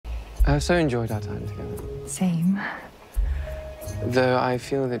I've so enjoyed our time together. Same. Though I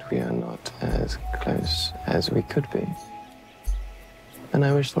feel that we are not as close as we could be. And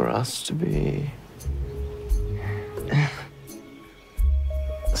I wish for us to be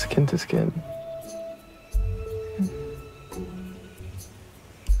skin to skin.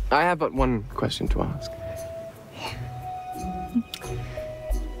 I have but one question to ask.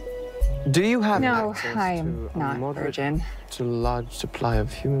 Do you have No, access I am to not a moderate virgin. to large supply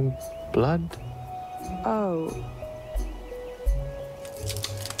of human blood? Oh.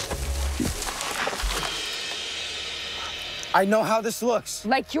 I know how this looks.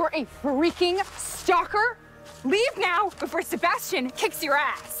 Like you're a freaking stalker? Leave now before Sebastian kicks your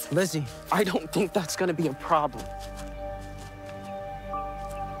ass. Lizzie, I don't think that's gonna be a problem.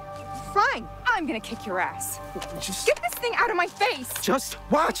 Fine, I'm gonna kick your ass. Just get this thing out of my face. Just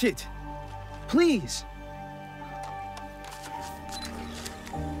watch it, please.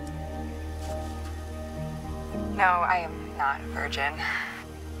 No, I am not a virgin.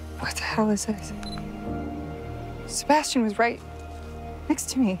 What the hell is this? Sebastian was right next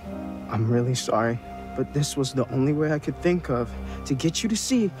to me. I'm really sorry, but this was the only way I could think of to get you to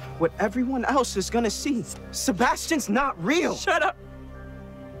see what everyone else is gonna see. Sebastian's not real. Shut up.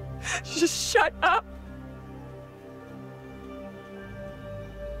 Just shut up.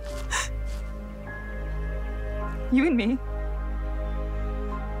 You and me,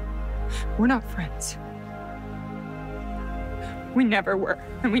 we're not friends. We never were,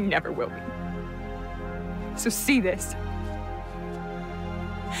 and we never will be. So see this.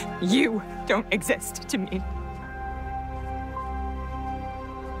 You don't exist to me.